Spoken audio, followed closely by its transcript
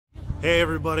Hey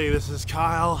everybody, this is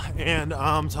Kyle, and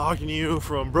I'm talking to you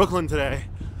from Brooklyn today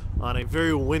on a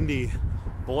very windy,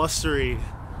 blustery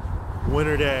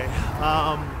winter day.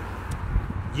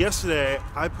 Yesterday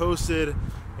I posted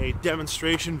a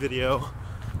demonstration video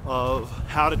of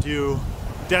how to do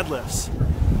deadlifts.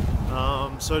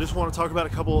 So I just want to talk about a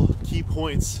couple key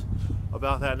points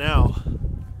about that now.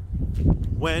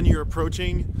 When you're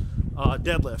approaching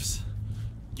deadlifts,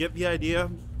 get the idea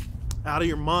out of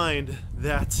your mind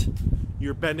that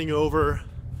you're bending over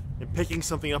and picking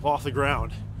something up off the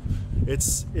ground.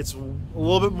 It's a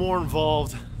little bit more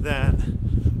involved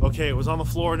than, okay, it was on the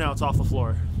floor, now it's off the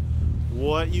floor.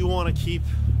 What you want to keep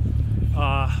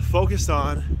focused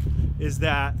on is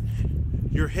that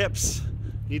your hips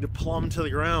need to plumb to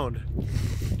the ground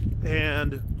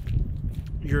and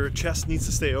your chest needs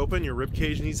to stay open, your rib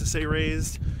cage needs to stay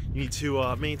raised. You need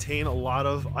to maintain a lot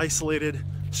of isolated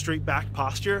straight back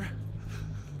posture.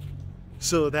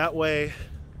 So that way,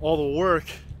 all the work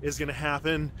is going to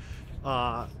happen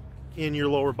in your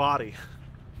lower body.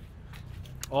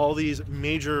 All these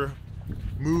major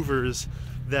movers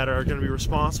that are going to be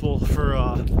responsible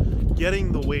for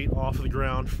getting the weight off of the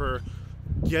ground, for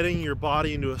getting your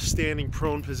body into a standing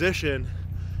prone position,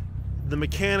 the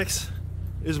mechanics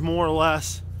is more or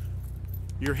less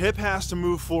your hip has to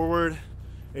move forward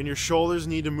and your shoulders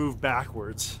need to move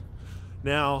backwards.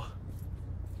 Now,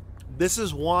 this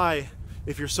is why,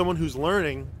 if you're someone who's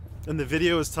learning, and the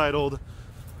video is titled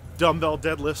Dumbbell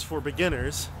Deadlifts for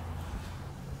Beginners,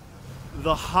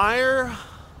 the higher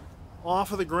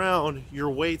off of the ground your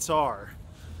weights are,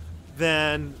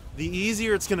 then the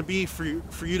easier it's going to be for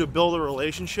you to build a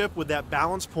relationship with that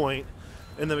balance point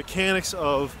and the mechanics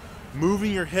of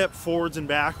moving your hip forwards and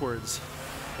backwards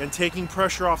and taking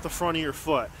pressure off the front of your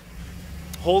foot.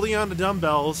 Holding on to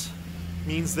dumbbells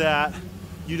means that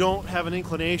you don't have an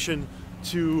inclination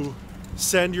to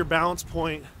send your balance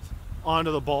point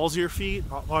onto the balls of your feet,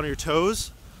 on your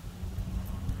toes.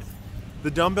 The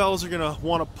dumbbells are going to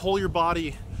want to pull your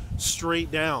body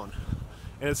straight down,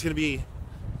 and it's going to be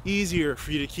easier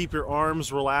for you to keep your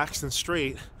arms relaxed and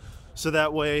straight, so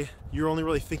that way you're only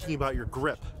really thinking about your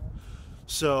grip.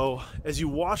 So as you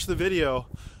watch the video,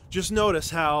 just notice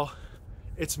how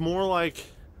it's more like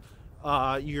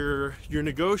you're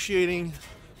negotiating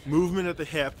movement at the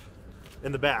hip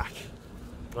and the back.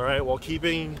 All right, while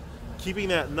keeping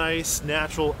that nice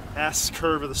natural S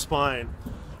curve of the spine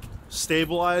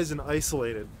stabilized and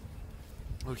isolated.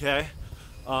 Okay,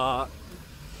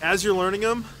 as you're learning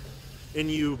them and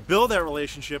you build that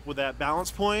relationship with that balance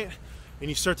point and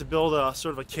you start to build a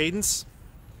sort of a cadence,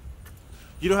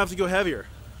 you don't have to go heavier.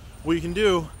 What you can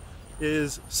do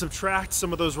is subtract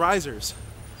some of those risers,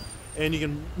 and you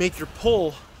can make your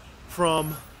pull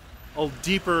from a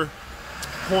deeper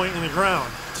point in the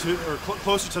ground or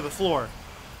closer to the floor.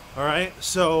 All right,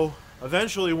 so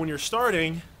eventually when you're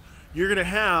starting, you're gonna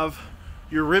have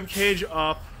your rib cage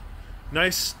up,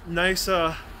 nice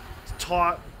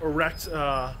taut, erect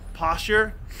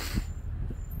posture,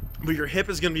 but your hip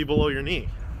is gonna be below your knee.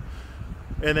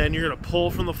 And then you're gonna pull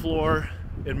from the floor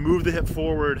and move the hip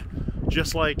forward,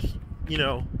 just like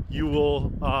you will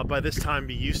by this time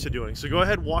be used to doing. So go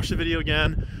ahead, watch the video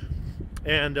again,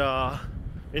 and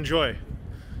enjoy.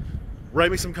 Write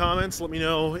me some comments, let me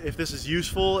know if this is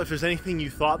useful. If there's anything you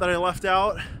thought that I left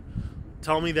out,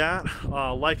 tell me that.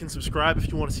 Like and subscribe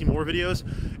if you want to see more videos,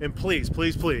 and please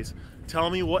tell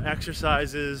me what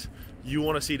exercises you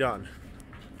want to see done.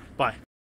 Bye.